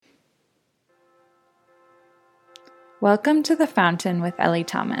Welcome to The Fountain with Ellie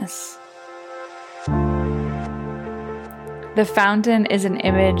Thomas. The fountain is an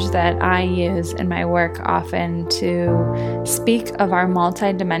image that I use in my work often to speak of our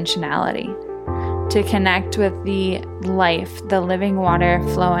multidimensionality, to connect with the life, the living water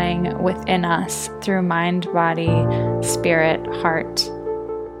flowing within us through mind, body, spirit, heart,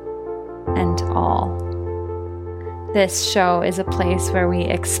 and all. This show is a place where we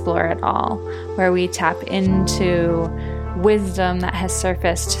explore it all, where we tap into wisdom that has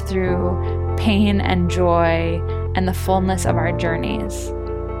surfaced through pain and joy and the fullness of our journeys.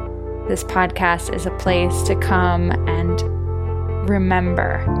 This podcast is a place to come and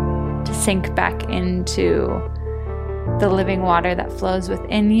remember, to sink back into the living water that flows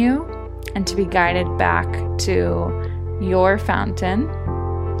within you and to be guided back to your fountain,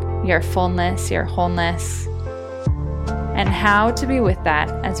 your fullness, your wholeness, and how to be with that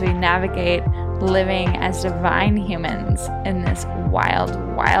as we navigate living as divine humans in this wild,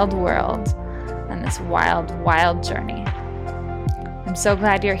 wild world and this wild, wild journey. I'm so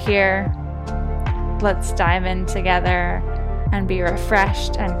glad you're here. Let's dive in together and be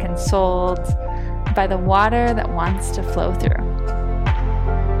refreshed and consoled by the water that wants to flow through.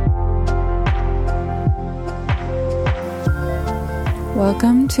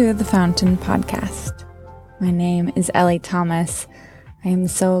 Welcome to the Fountain Podcast. My name is Ellie Thomas. I am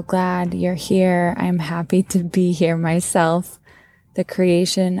so glad you're here. I'm happy to be here myself. The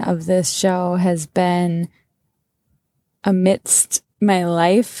creation of this show has been amidst my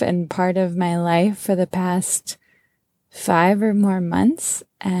life and part of my life for the past 5 or more months,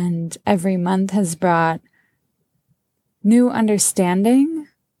 and every month has brought new understanding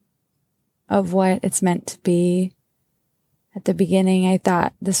of what it's meant to be. At the beginning, I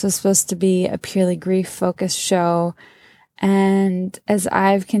thought this was supposed to be a purely grief-focused show, and as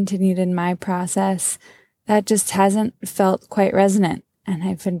I've continued in my process, that just hasn't felt quite resonant, and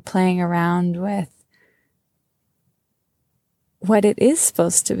I've been playing around with what it is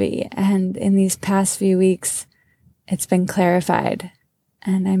supposed to be, and in these past few weeks, it's been clarified,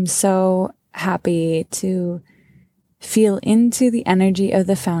 and I'm so happy to feel into the energy of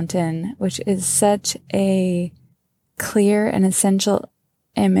the fountain, which is such a clear and essential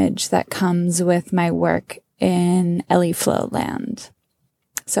image that comes with my work in Ellie Flow land.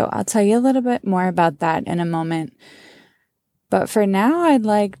 So I'll tell you a little bit more about that in a moment. But for now, I'd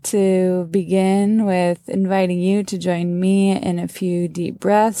like to begin with inviting you to join me in a few deep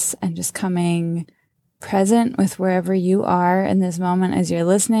breaths and just coming present with wherever you are in this moment as you're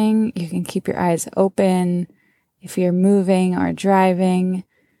listening. You can keep your eyes open if you're moving or driving.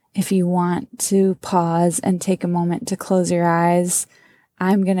 If you want to pause and take a moment to close your eyes,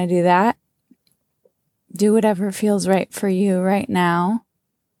 I'm going to do that. Do whatever feels right for you right now.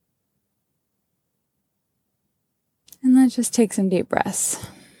 And let's just take some deep breaths.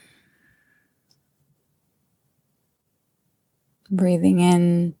 Breathing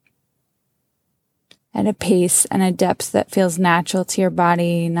in at a pace and a depth that feels natural to your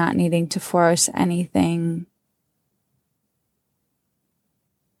body, not needing to force anything.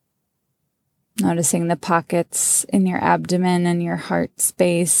 Noticing the pockets in your abdomen and your heart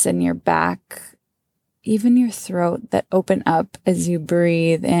space and your back, even your throat that open up as you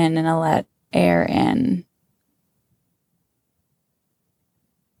breathe in and let air in.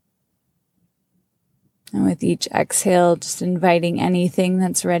 And with each exhale, just inviting anything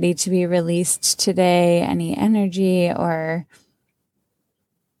that's ready to be released today, any energy or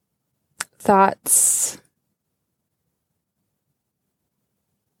thoughts,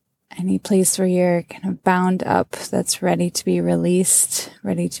 any place where you're kind of bound up that's ready to be released,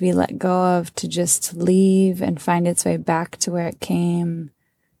 ready to be let go of, to just leave and find its way back to where it came.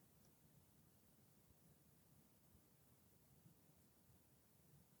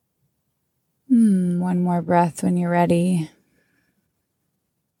 One more breath when you're ready.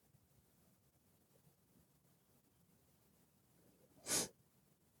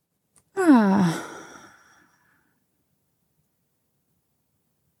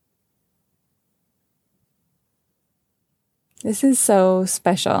 This is so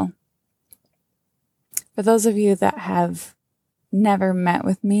special. For those of you that have never met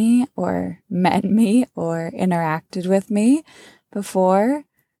with me or interacted with me before,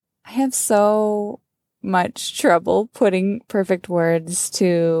 I have so much trouble putting perfect words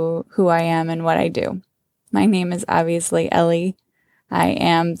to who I am and what I do. My name is obviously Ellie. I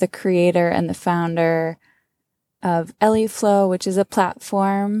am the creator and the founder of Ellie Flow, which is a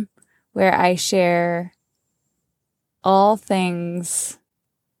platform where I share all things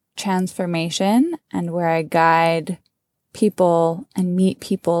transformation and where I guide people and meet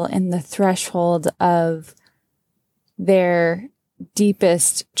people in the threshold of their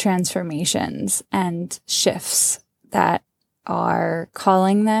deepest transformations and shifts that are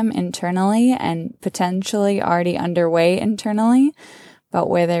calling them internally and potentially already underway internally, but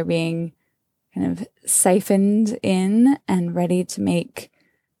where they're being kind of siphoned in and ready to make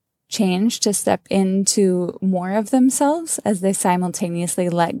change to step into more of themselves as they simultaneously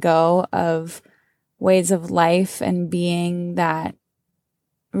let go of ways of life and being that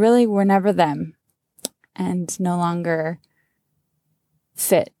really were never them and no longer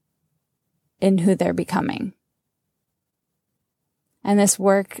fit in who they're becoming. And this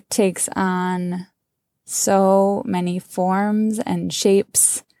work takes on so many forms and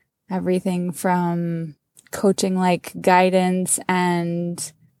shapes, everything from coaching-like guidance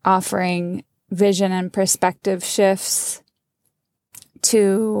and offering vision and perspective shifts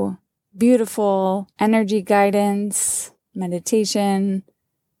to beautiful energy guidance, meditation,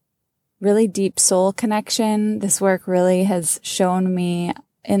 really deep soul connection. This work really has shown me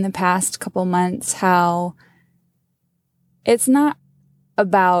in the past couple months how it's not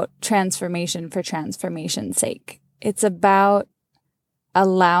about transformation for transformation's sake. It's about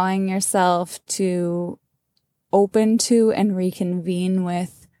allowing yourself to open to and reconvene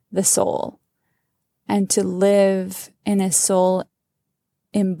with the soul and to live in a soul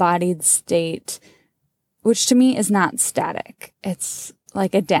embodied state, which to me is not static. It's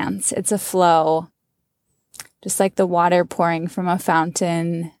like a dance. It's a flow. Just like the water pouring from a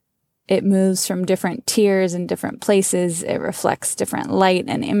fountain, it moves from different tiers and different places. It reflects different light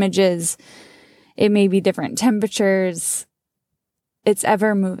and images. It may be different temperatures. It's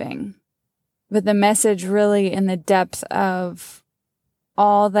ever moving. But the message really in the depth of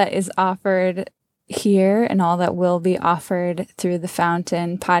all that is offered here and all that will be offered through the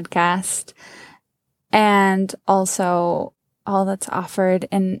Fountain podcast, and also all that's offered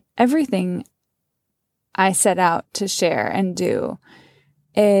in everything I set out to share and do,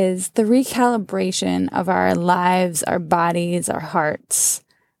 is the recalibration of our lives, our bodies, our hearts,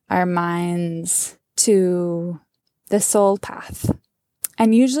 our minds to the soul path.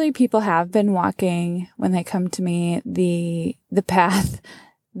 And usually people have been walking, when they come to me, the path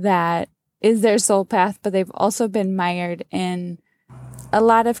that is their soul path, but they've also been mired in a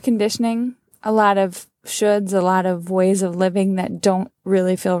lot of conditioning, a lot of shoulds, a lot of ways of living that don't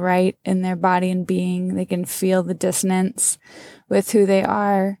really feel right in their body and being. They can feel the dissonance with who they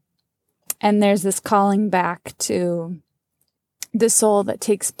are. And there's this calling back to the soul that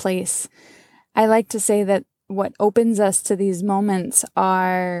takes place. I like to say that what opens us to these moments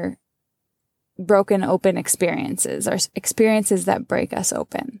are broken open experiences, or experiences that break us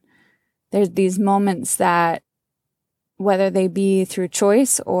open. There's these moments that, whether they be through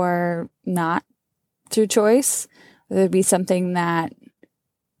choice or not through choice, whether it be something that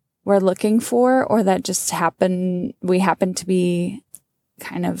we're looking for or that just we happen to be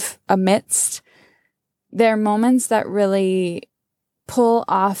kind of amidst, they're moments that really pull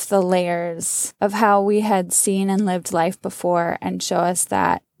off the layers of how we had seen and lived life before and show us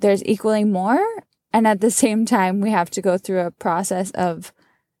that there's equally more. And at the same time, we have to go through a process of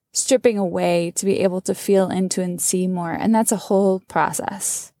stripping away to be able to feel into and see more. And that's a whole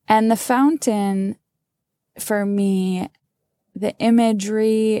process. And the fountain, for me, the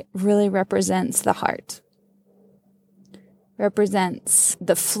imagery really represents the heart, represents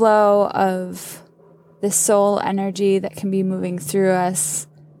the flow of the soul energy that can be moving through us,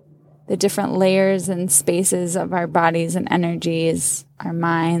 the different layers and spaces of our bodies and energies, our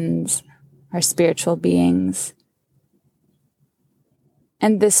minds, our spiritual beings.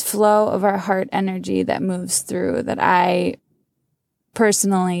 And this flow of our heart energy that moves through, that I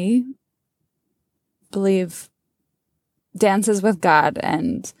personally believe dances with God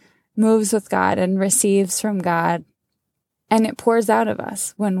and moves with God and receives from God. And it pours out of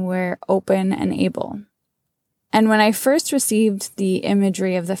us when we're open and able. And when I first received the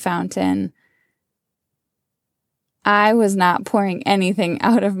imagery of the fountain, I was not pouring anything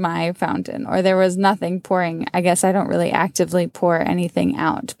out of my fountain, or there was nothing pouring. I guess I don't really actively pour anything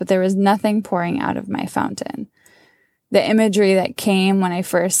out, but there was nothing pouring out of my fountain. The imagery that came when I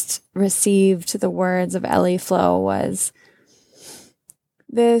first received the words of Ellie Flow was,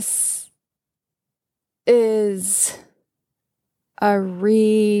 this is a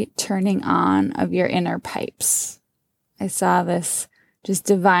re-turning on of your inner pipes. I saw this just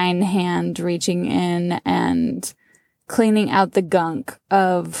divine hand reaching in and cleaning out the gunk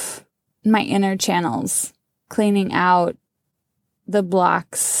of my inner channels, cleaning out the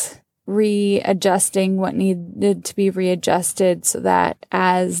blocks, readjusting what needed to be readjusted so that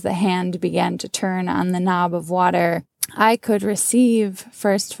as the hand began to turn on the knob of water, I could receive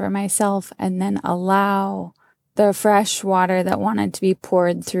first for myself and then allow the fresh water that wanted to be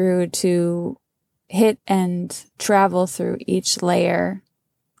poured through to hit and travel through each layer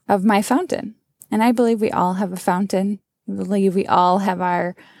of my fountain. And I believe we all have a fountain. I believe we all have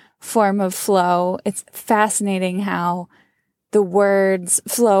our form of flow. It's fascinating how the words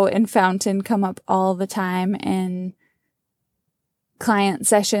flow and fountain come up all the time in client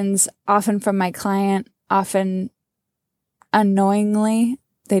sessions, often from my client, often unknowingly.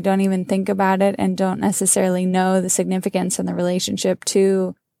 They don't even think about it and don't necessarily know the significance and the relationship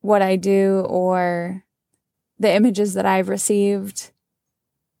to what I do or the images that I've received.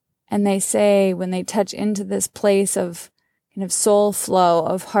 And they say when they touch into this place of kind of soul flow,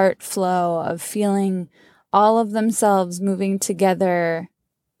 of heart flow, of feeling all of themselves moving together,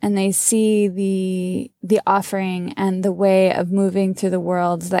 and they see the offering and the way of moving through the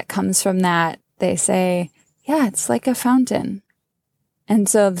world that comes from that, they say, yeah, it's like a fountain. And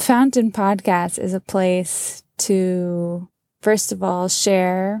so the Fountain Podcast is a place to, first of all,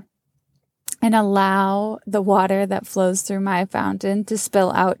 share and allow the water that flows through my fountain to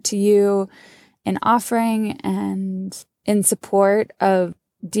spill out to you in offering and in support of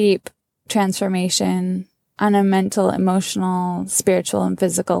deep transformation on a mental, emotional, spiritual, and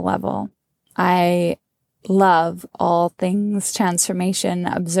physical level. I love all things transformation,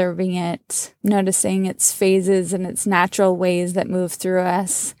 observing it, noticing its phases and its natural ways that move through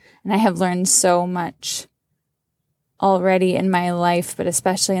us. And I have learned so much already in my life, but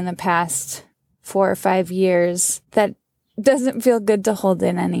especially in the past 4 or 5 years, that doesn't feel good to hold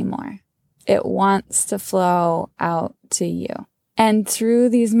in anymore. It wants to flow out to you. And through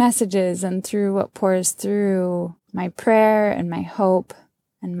these messages and through what pours through, my prayer and my hope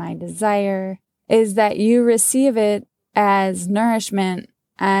and my desire is that you receive it as nourishment,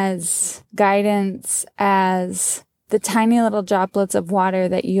 as guidance, as the tiny little droplets of water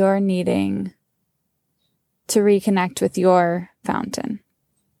that you're needing to reconnect with your fountain.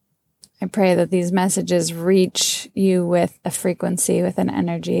 I pray that these messages reach you with a frequency, with an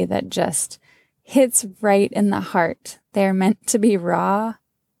energy that just hits right in the heart. They're meant to be raw.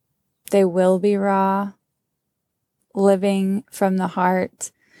 They will be raw, living from the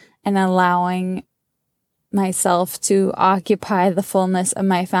heart and allowing myself to occupy the fullness of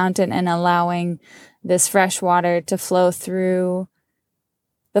my fountain and allowing this fresh water to flow through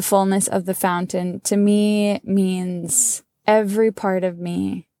the fullness of the fountain, to me means every part of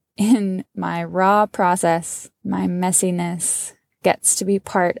me in my raw process, my messiness, gets to be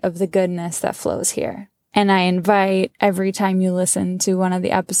part of the goodness that flows here. And I invite every time you listen to one of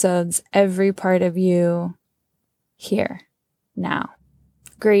the episodes, every part of you here now.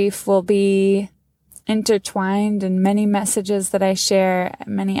 Grief will be intertwined in many messages that I share,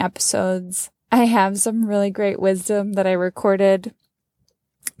 many episodes. I have some really great wisdom that I recorded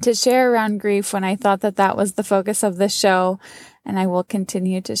to share around grief when I thought that that was the focus of this show. And I will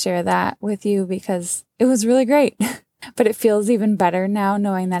continue to share that with you because it was really great. But it feels even better now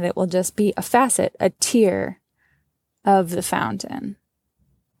knowing that it will just be a facet, a tier of the fountain.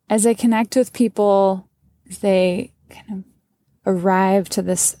 As I connect with people, as they kind of arrive to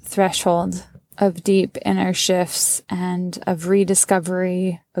this threshold of deep inner shifts and of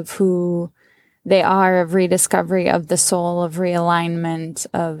rediscovery of who they are, of rediscovery of the soul, of realignment,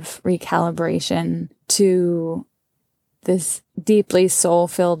 of recalibration to this deeply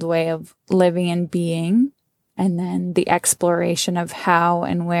soul-filled way of living and being, and then the exploration of how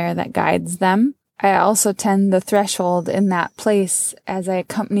and where that guides them. I also tend the threshold in that place as I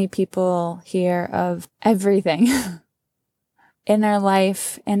accompany people here of everything. Inner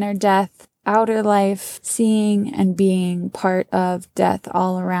life, inner death, outer life, seeing and being part of death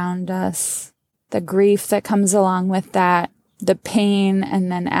all around us, the grief that comes along with that, the pain,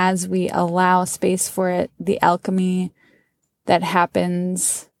 and then as we allow space for it, the alchemy that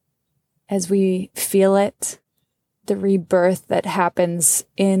happens as we feel it, the rebirth that happens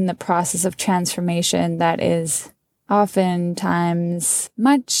in the process of transformation that is oftentimes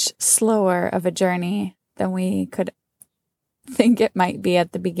much slower of a journey than we could think it might be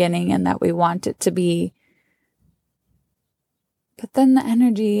at the beginning and that we want it to be. But then the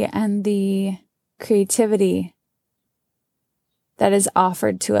energy and the creativity that is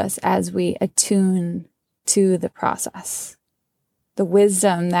offered to us as we attune to the process. The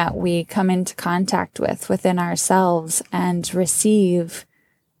wisdom that we come into contact with within ourselves and receive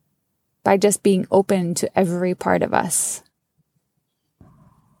by just being open to every part of us.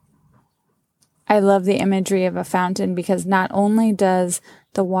 I love the imagery of a fountain because not only does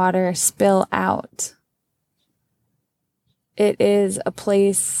the water spill out, it is a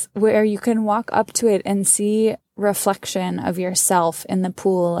place where you can walk up to it and see reflection of yourself in the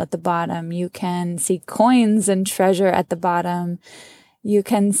pool at the bottom. You can see coins and treasure at the bottom. You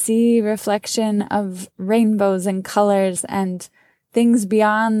can see reflection of rainbows and colors and things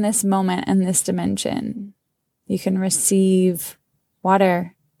beyond this moment and this dimension. You can receive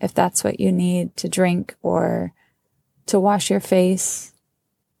water if that's what you need to drink or to wash your face.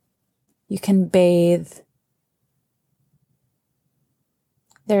 You can bathe.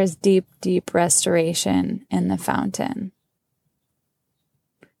 There is deep, deep restoration in the fountain.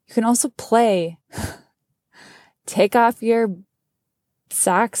 You can also play. Take off your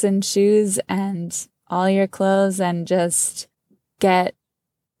socks and shoes and all your clothes and just get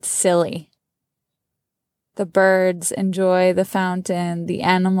silly. The birds enjoy the fountain. The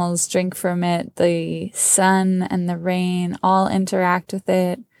animals drink from it. The sun and the rain all interact with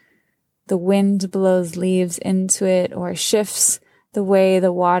it. The wind blows leaves into it or shifts the way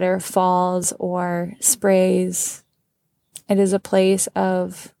the water falls or sprays. It is a place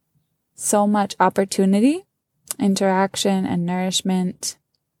of so much opportunity, interaction, and nourishment.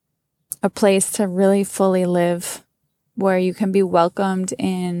 A place to really fully live, where you can be welcomed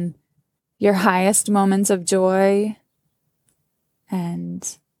in your highest moments of joy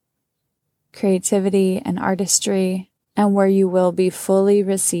and creativity and artistry, and where you will be fully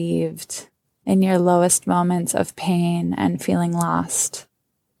received in your lowest moments of pain and feeling lost.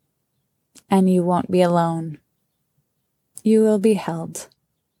 And you won't be alone. You will be held.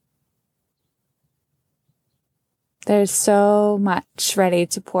 There's so much ready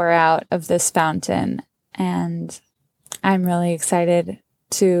to pour out of this fountain, and I'm really excited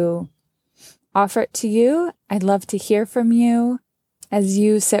to offer it to you. I'd love to hear from you as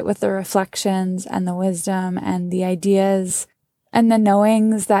you sit with the reflections and the wisdom and the ideas and the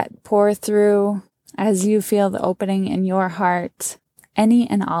knowings that pour through as you feel the opening in your heart, any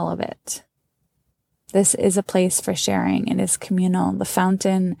and all of it. This is a place for sharing. It is communal. The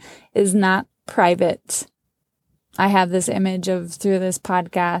fountain is not private. I have this image of, through this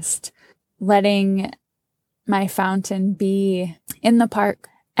podcast, letting my fountain be in the park.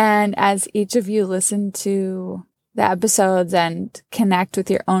 And as each of you listen to the episodes and connect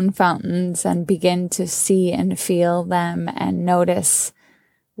with your own fountains and begin to see and feel them and notice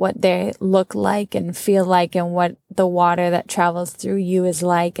what they look like and feel like and what the water that travels through you is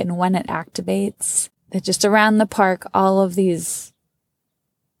like and when it activates, that just around the park, all of these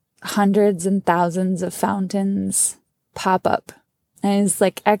hundreds and thousands of fountains pop up. And it's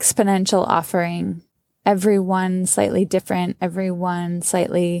like exponential offering. Every one slightly different, every one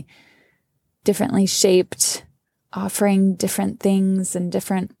slightly differently shaped, offering different things and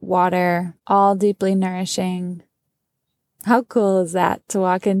different water, all deeply nourishing. How cool is that to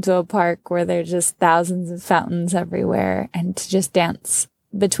walk into a park where there's just thousands of fountains everywhere and to just dance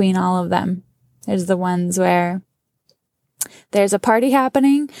between all of them? There's the ones where there's a party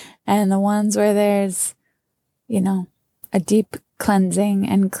happening and the ones where there's, a deep cleansing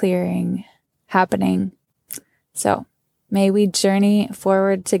and clearing happening. So may we journey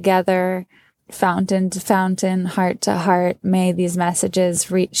forward together, fountain to fountain, heart to heart. May these messages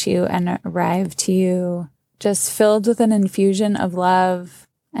reach you and arrive to you just filled with an infusion of love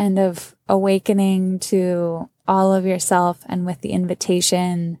and of awakening to all of yourself, and with the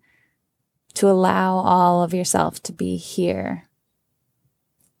invitation to allow all of yourself to be here.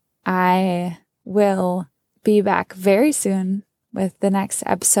 I will be back very soon with the next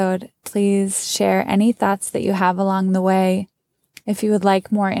episode. Please share any thoughts that you have along the way. If you would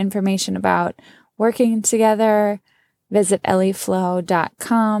like more information about working together, visit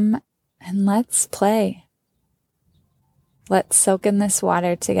ellieflow.com and let's play. Let's soak in this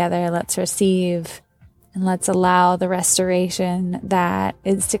water together. Let's receive and let's allow the restoration that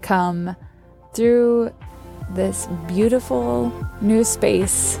is to come through this beautiful new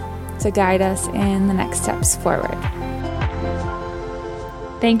space to guide us in the next steps forward.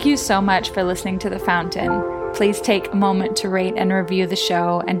 Thank you so much for listening to The Fountain. Please take a moment to rate and review the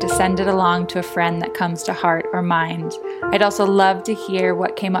show and to send it along to a friend that comes to heart or mind. I'd also love to hear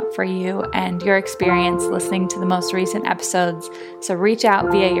what came up for you and your experience listening to the most recent episodes. So reach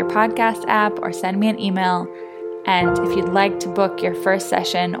out via your podcast app or send me an email. And if you'd like to book your first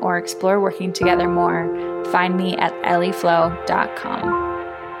session or explore working together more, find me at ellieflow.com.